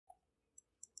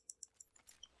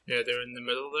Yeah, they're in the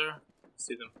middle there.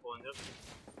 See them pulling up.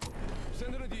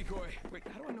 Send in a decoy. Wait,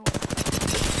 how do I know?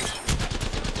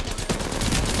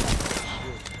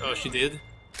 Oh, she did?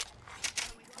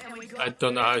 I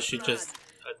don't know how she just...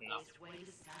 I don't know.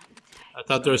 I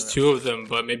thought there was two of them,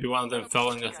 but maybe one of them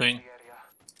fell in the thing.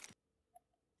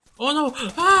 Oh no!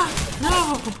 Ah!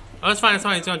 No! Oh, it's fine, it's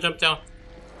fine. He's gonna jump down.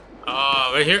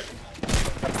 Right here.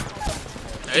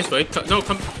 Nice, wait. No,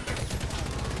 come.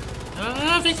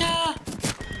 Ah, Vita!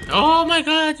 Oh my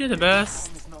god, you're the best.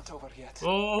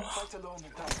 Oh.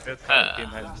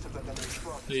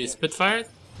 Do you Spitfire?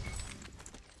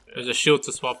 There's a shield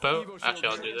to swap out. Actually,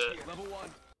 I'll do that.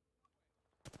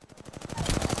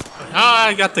 Ah,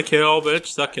 I got the kill, bitch.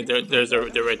 Suck it. They're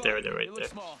right there. They're right there.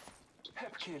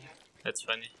 That's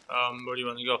funny. Where do you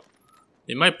want to go?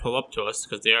 They might pull up to us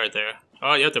because they are there.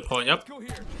 Oh, yeah, they're pulling up.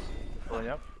 Pulling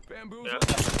up? Yeah.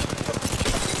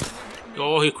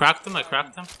 Oh, he cracked him. I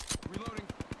cracked him.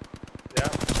 Yeah,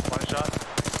 one shot.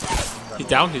 He's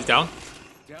down. He's down.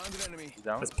 He's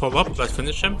down. Let's pull up. Let's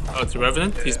finish him. Oh, it's a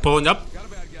Revenant. He's pulling up.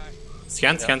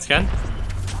 Scan. Scan. Scan.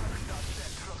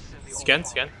 Scan.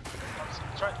 Scan.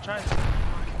 Try.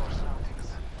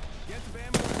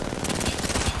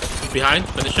 Behind.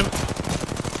 Finish him.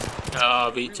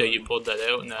 Oh, Vita, you pulled that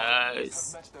out.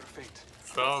 Nice.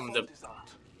 From the...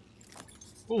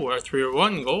 Ooh,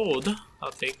 R301 gold.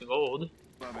 I'll take the gold.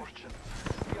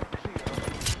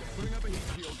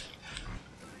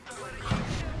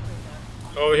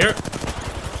 Over here.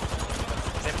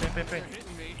 Pin.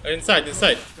 Inside.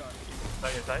 Inside.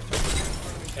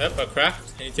 Yep, I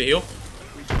cracked. I need to heal.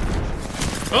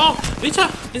 Oh,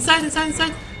 Vita! Inside.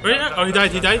 Right here. Oh, he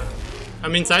died.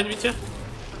 I'm inside, Vita.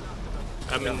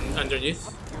 I'm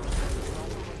underneath.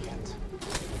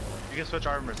 You can switch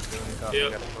armors.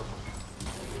 Yeah.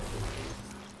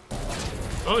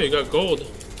 Oh, you got gold.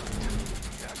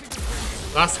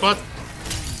 Last squad.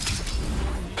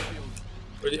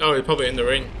 Oh, you're probably in the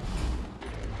ring.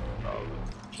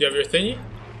 Do you have your thingy?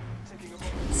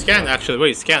 Scan, actually.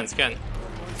 Wait, scan.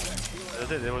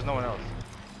 That's it. There was no one else.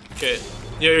 Okay.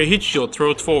 Your heat shield,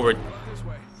 throw it forward.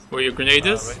 Where your grenade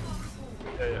is?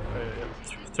 Yeah.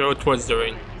 Throw it towards the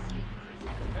ring.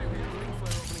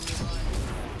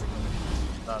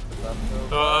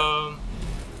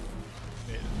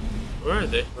 Where are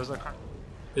they? Where's the car?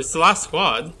 It's the last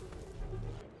squad.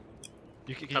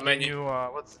 Can you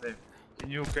what's his name?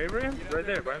 Can you favor him? Right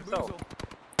there, by himself.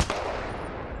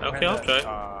 Okay, I'll try.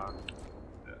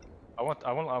 I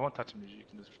won't touch him. You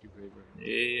can just keep favor him.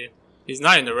 Yeah. He's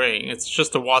not in the ring. It's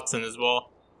just a Watson as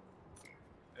well.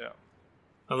 Yeah.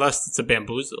 Unless it's a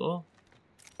bamboozle.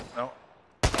 No.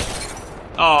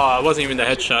 Oh, it wasn't even the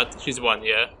headshot. She's one,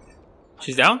 yeah.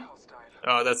 She's down?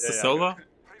 Oh, that's the solo?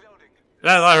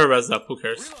 Let her res up, who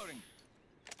cares?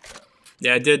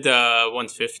 Yeah, I did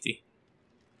 150.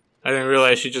 I didn't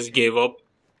realize she just gave up.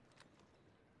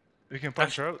 We can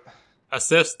punch her out.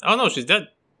 Assist. Oh no, she's dead.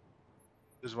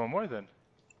 There's one more then.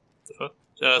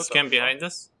 Scan behind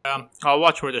us. I'll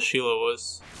watch where the Sheila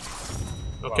was.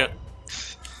 Okay.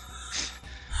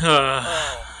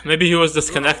 Wow. Maybe he was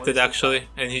disconnected actually,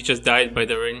 and he just died by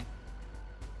the ring.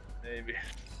 Maybe.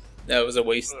 That was a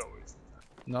waste.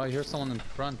 No, I hear someone in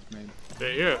front, maybe.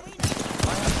 They're here.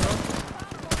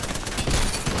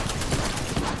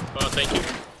 Oh, thank you.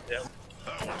 Yeah.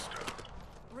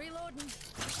 Reloading.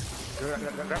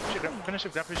 Finish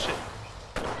it, grab his shit.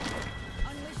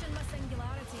 Unleashing my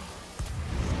singularity.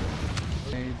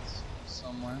 Nades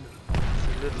somewhere.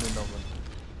 Literally no one.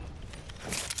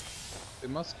 It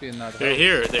must be in that They're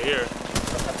here, they're here.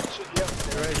 Yeah,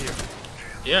 they're right here.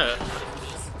 Yeah.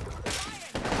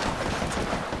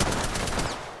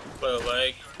 What a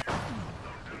lag.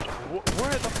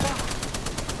 Where the fuck?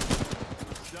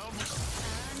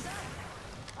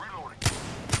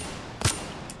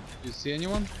 You see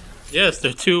anyone? Yes,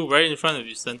 there are two right in front of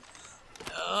you, son.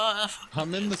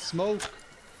 I'm in the smoke.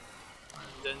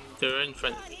 Then they're in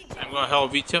front. I'm gonna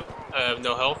help Vito. I have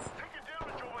no health.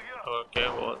 Okay,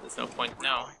 well, there's no point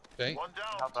now. Okay,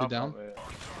 two down.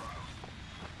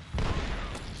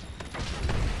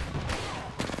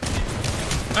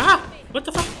 Ah! What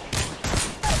the fuck?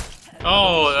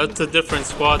 Oh, that's a different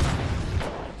squad.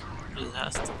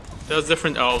 That was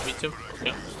different. Oh, Vito.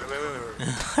 Okay.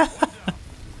 Wait.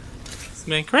 This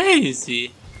man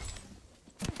crazy.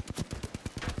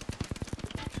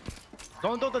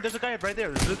 Don't, there's a guy right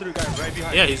there. There's literally a guy right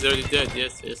behind. Yeah, he's already dead.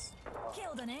 Yes.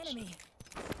 Killed an enemy.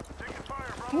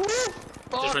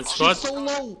 Different squad. She's so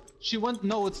low. She went.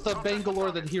 No, it's the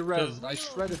Bangalore that he rezzed. I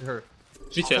shredded her.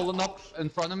 She's Vito. pulling up in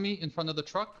front of me, in front of the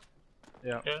truck.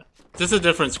 Yeah. This is a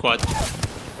different squad.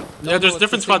 Yeah, there's it's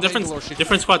different the squad, same different Bangalore. She-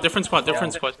 different squad, different squad,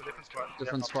 different squad.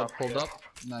 Different squad pulled up.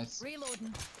 Nice.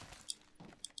 Reloading.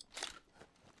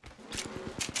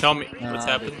 Tell me what's Nah,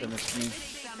 they happening. finished me.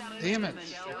 Damn it.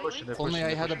 If only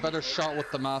I had a better shot with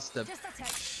the Mastiff. Just a tick.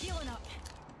 Healing up.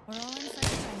 We're all inside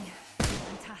the ring.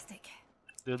 Fantastic.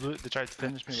 They tried to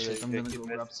finish me. Shit, I'm gonna go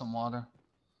grab some water.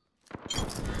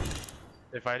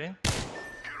 They're fighting?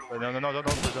 Wait, no, don't go.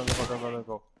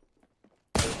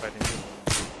 They're fighting.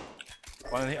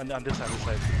 One on this side,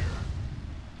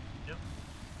 Yep.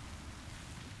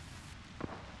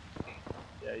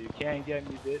 Yeah, you can't get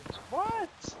me, bitch. What?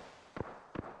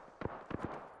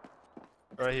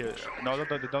 Right here. No,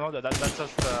 don't know. That's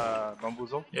just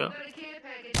bamboozle. Yeah.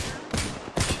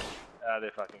 Ah, they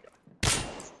fucking go.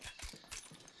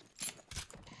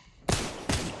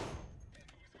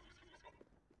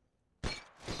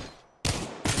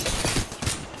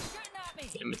 Shooting at me.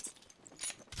 Damn it.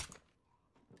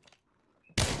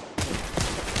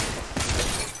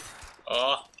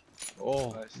 Oh,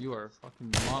 Oh, Nice. you are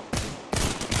fucking mop.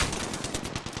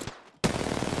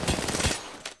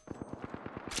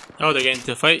 oh, they're getting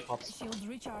to fight. Shields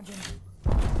recharging.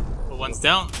 Well, one's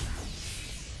down.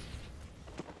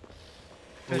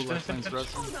 Blue left flank's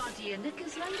resting. I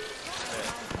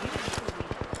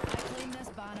claim this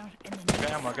banner in the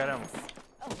Got ammo, got ammo.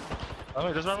 Oh,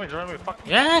 wait, just run away. Fuck.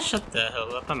 Yeah, shut the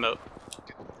hell up. I'm out.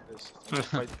 Just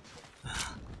fight.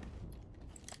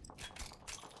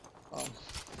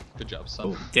 Good job,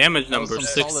 son. Damage That was number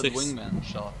some solid 6-6. wingman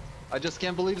shot. I just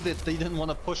can't believe that they didn't want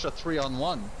to push a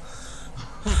 3-on-1.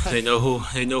 They know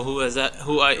who is that.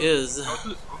 Who I is.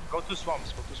 Go to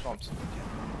swamps. bash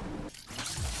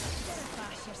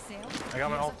yourself. I got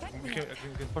my Here's ult. a pick me You up.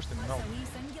 can push them. No. A wee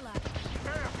singular.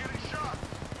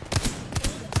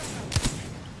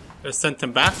 They sent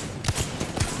him back.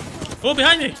 Oh,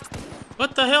 behind me!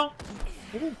 What the hell?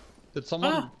 Did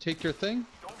someone Ah. take your thing?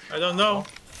 I don't know.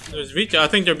 There's Vita. I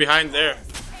think they're behind there.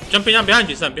 Jumping down behind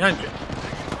you, son. Behind you.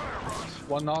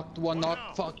 One knocked,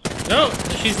 fuck. No,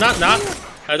 she's not knocked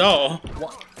at all.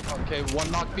 One, okay, one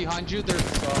knock behind you, there's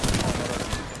good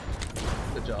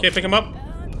job. Okay, pick him up.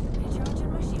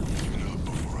 Recharging my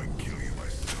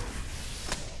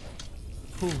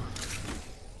shield.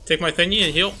 Take my thingy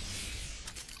and heal.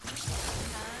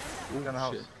 Ooh, gun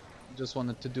house. Shit. Just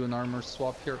wanted to do an armor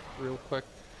swap here real quick.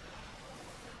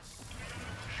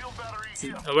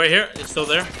 Oh, right here. It's still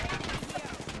there.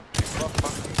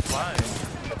 Flying.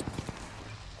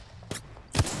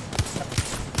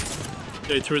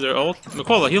 They threw their ult.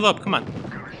 Mikola, heal up. Come on.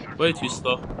 Way too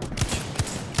slow.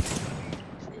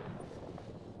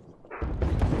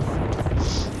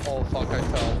 Oh fuck, I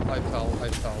fell.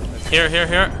 Here.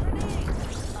 Yeah,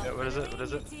 what is it?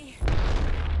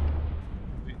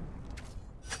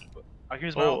 I can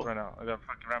use my ult right now. I got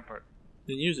fucking rampart.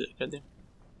 Didn't use it. Goddamn.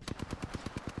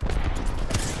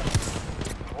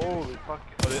 Holy fuck.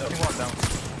 Oh, I think one down.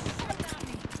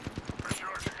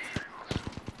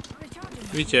 Recharging.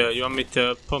 Vita, you want me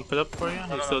to pump it up for you?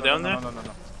 You still down there? No.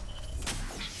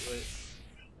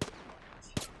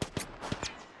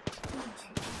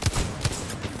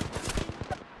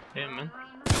 Damn, man.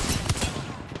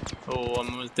 Oh, I'm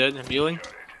almost dead. I'm healing.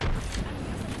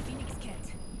 Phoenix kit.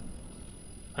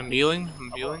 I'm healing. I'm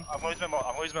gonna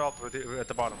use my ult at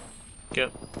the bottom. Okay.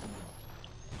 And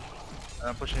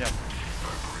I'm pushing up.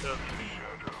 Yeah.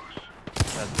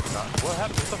 What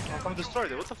happened? Someone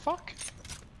destroyed it. What the fuck?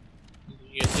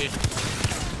 You can see.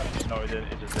 No, it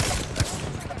didn't. It just did.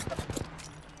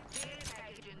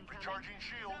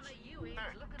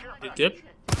 They dip.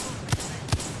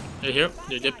 They're here.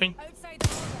 They're dipping. Outside the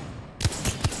border.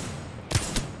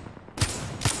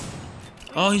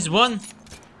 Oh, he's one.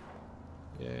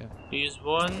 Yeah. He's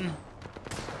one.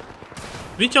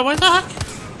 Vita, what the heck?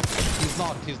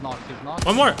 He's knocked.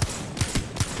 One more.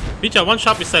 Vita, one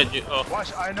shot beside you. Oh,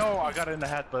 Watch, I know I got it in the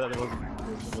head, but it wasn't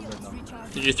enough.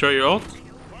 Recharging. did you throw your ult?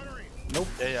 Nope.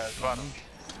 Yeah, it's random.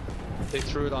 They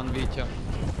threw it on Vitya.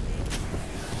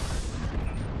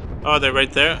 Oh, they're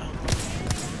right there. Yeah.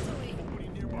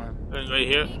 And right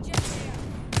here.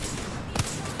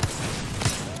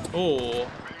 Oh.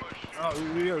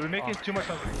 Oh, we're making too much.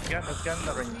 Let's get in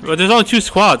the ring. But there's only 2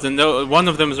 squads, and one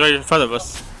of them is right in front of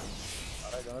us.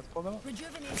 Alright, then let's pull them up.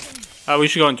 Rejuvenation. We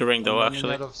should go into ring though. Running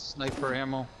Actually, out of sniper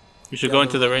ammo. we should Yeah, go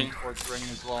into they're the running ring. towards ring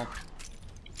as well.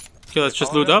 Okay, let's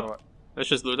just Follow loot them or up. what? Let's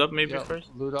just loot up maybe Yeah, first.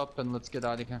 loot up and let's get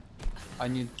out of here. I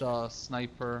need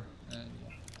sniper and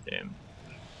Damn.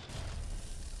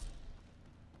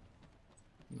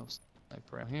 no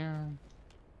sniper here.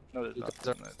 No, there's You not.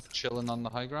 guys are chilling on the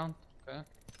high ground. Okay.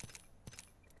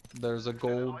 There's a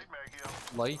gold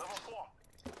light.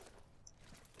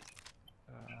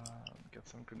 Get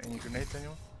some Any grenades,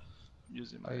 anyone?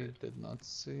 Using my I did not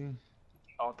see.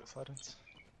 auto silence.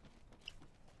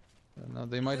 No,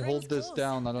 they might hold this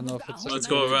down. I don't know if it's. Let's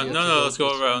go around. No, let's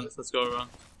go around. Let's go around.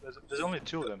 There's only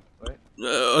 2 of them, right?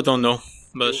 I don't know,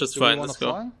 but it's just Do we fine. wanna Let's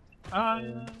go.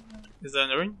 fly? Is that in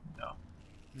the ring? No.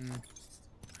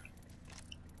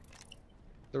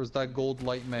 There was that gold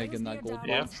light mag and that gold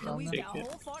Yeah. box down We've there. got a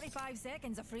whole 45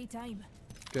 seconds of free time.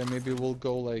 Okay, maybe we'll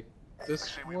go like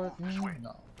this way.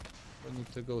 No, we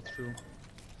need to go through.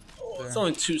 It's There.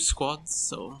 only 2 squads,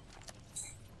 so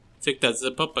take that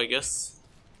zip up, I guess.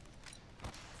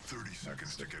 30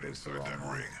 seconds to get inside that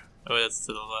ring. Oh, that's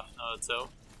to the left. No, it's out.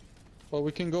 Well,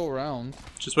 we can go around.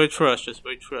 Just wait for us. Just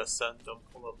wait for us, son. Don't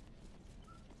pull up.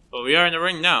 Well, we are in the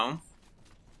ring now.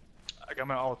 I got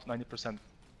my ult 90%.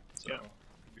 So Yeah.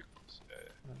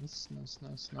 Nice, nice,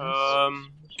 nice, nice.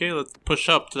 Okay, let's push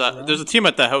up to that. There's a team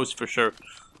at the house for sure.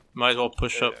 Might as well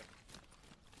push up.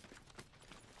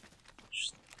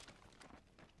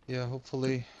 Yeah,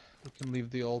 hopefully we can leave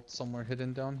the ult somewhere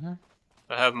hidden down here.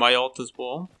 I have my ult as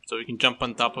well, so we can jump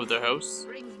on top of their house.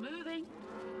 Rings moving.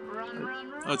 Run,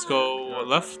 run, run. Let's go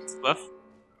left, left.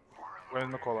 We're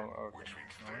in the column. Okay. Which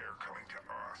means they're coming to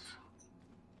us.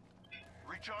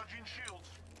 Recharging shields.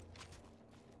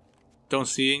 Don't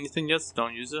see anything yet, so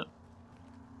don't use it.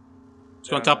 Let's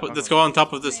go on Yeah, top. Let's go on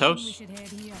top of this We house. should head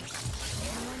here.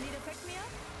 Anyone need a pick me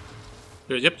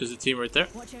up? Yep, there's a team right there.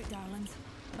 Watch out, darlings.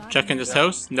 Bad Checking news. this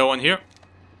house. No one here.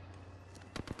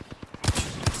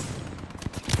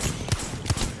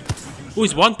 Oh,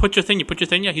 he's one. Put your thing. You put your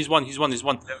thing. Yeah, he's one. He's one. He's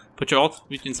one. Put your ult.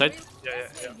 Reach inside.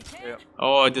 Yeah.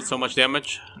 Oh, I did so much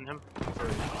damage on him.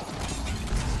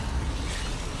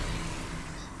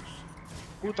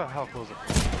 Who the hell closed it?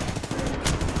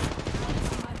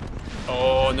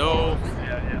 Oh no.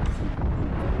 Yeah.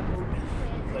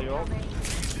 Play ult.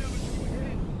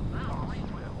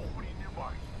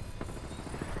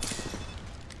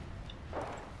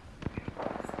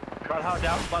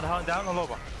 Bloodhound down, on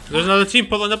Loba. There's another team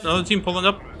pulling up. Another team pulling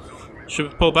up.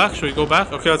 Should we pull back? Should we go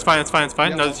back? Okay, that's fine. That's fine. That's fine.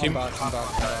 Yeah, Another I'm team. back, I'm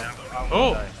back.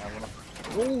 Oh,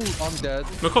 Oh, I'm dead.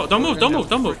 McCall, don't move. Don't move.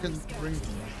 Don't move. Freaking ring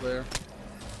flare.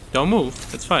 Don't move.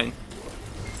 That's fine.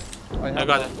 I have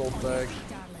got that it. gold bag.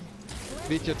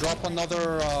 Vitya, drop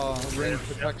another ring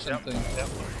protection thing.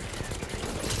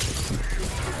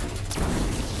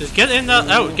 Just get in that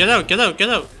out. Get out. Get out. Get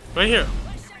out. Right here.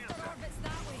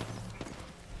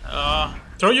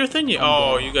 Throw your thingy.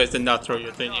 Oh, you guys did not throw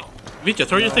your thingy. Vitya,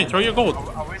 throw your thing. Throw your gold.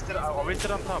 I wasted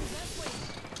on top.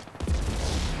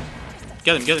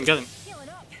 Get him. Get him. Get him. Healing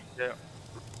up. Yeah. Get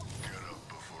up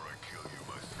before I kill you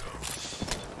myself.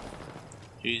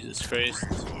 Jesus Christ.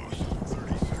 Close.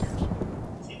 30 seconds.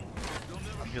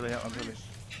 I'm healing. Using Phoenix.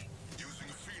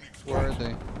 Where are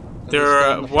they?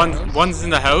 They're in the front house? one's in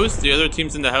the house. The other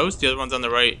team's in the house. The other one's on the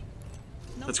right.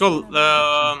 Let's go. Giving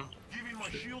my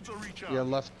shields a reach out. Yeah,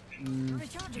 left.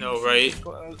 No, right.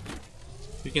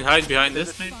 We can hide behind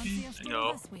this, maybe. Fancier to No.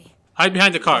 go this way. Hide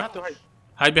behind the I car. have to hide.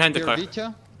 Hide behind the Here, car.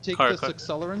 Vitya, take Car, this car.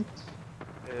 accelerant.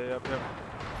 Yeah.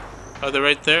 Oh, they're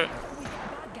right there. We've got a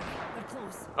bad guy. They're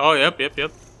close. Oh, yep.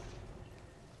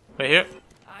 Right here.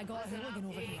 I got a hooligan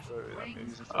over here.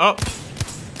 Oh,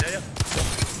 Yeah.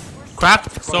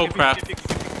 cracked. So cracked.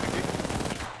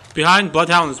 Behind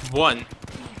Bloodhound is one.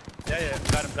 Yeah.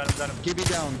 Got him. Give me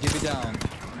down, give me down.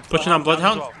 Pushing on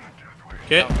Bloodhound.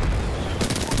 Okay. Up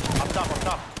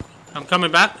top. I'm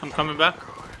coming back.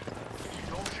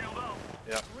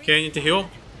 Yeah. Okay, I need to heal.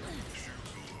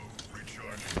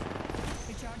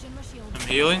 Recharging my shield. I'm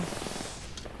healing.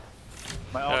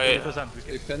 My ult Alright. 80%. We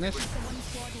They can finished. One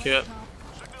squad Okay. left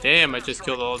top. Damn, I just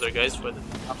killed all their guys with it.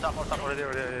 up top. Already.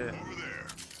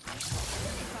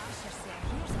 Faster,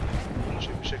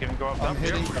 sir. Shit, can we go up I'm top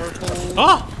here? hitting purple.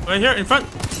 Oh, right here in front.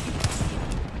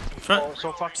 Oh,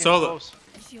 so fucking Solo. close.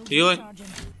 Shield Healing. recharging.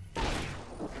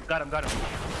 Got him. Nice,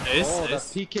 Oh, that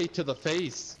nice. PK to the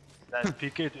face. That's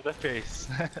PK to the face.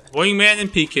 Wingman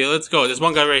and PK, let's go. There's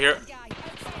one guy right here. Guy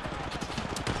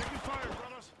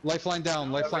Lifeline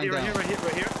down, lifeline right down.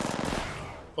 here.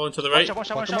 Going to the right. One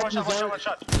shot. Zara,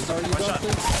 you got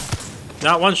this?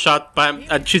 Not one shot,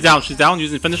 but she's down. She's down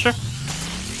using finisher.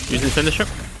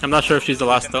 I'm not sure if she's the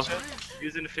last though.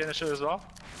 Using the finisher as well.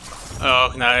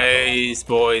 Oh, nice,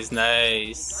 boys,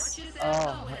 nice.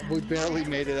 Oh, we barely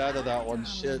made it out of that one.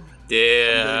 Shit.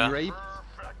 Yeah. Getting raped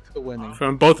to winning.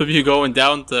 From both of you going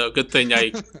down, to good thing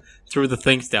I threw the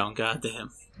things down. God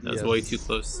damn, that was way Yes. too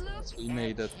close. We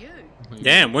made it.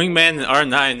 Damn, Wingman and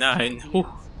R99. Whew,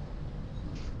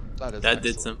 That is that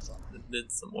did excellent.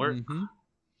 some work. Mhm.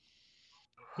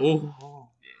 Ooh,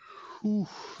 Whew.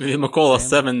 we gave McCall a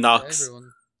 7 knocks.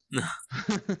 Everyone.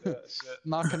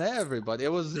 Knocking everybody.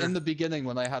 It was in the beginning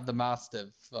when I had the Mastiff.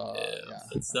 Yeah, Yeah.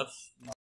 good stuff.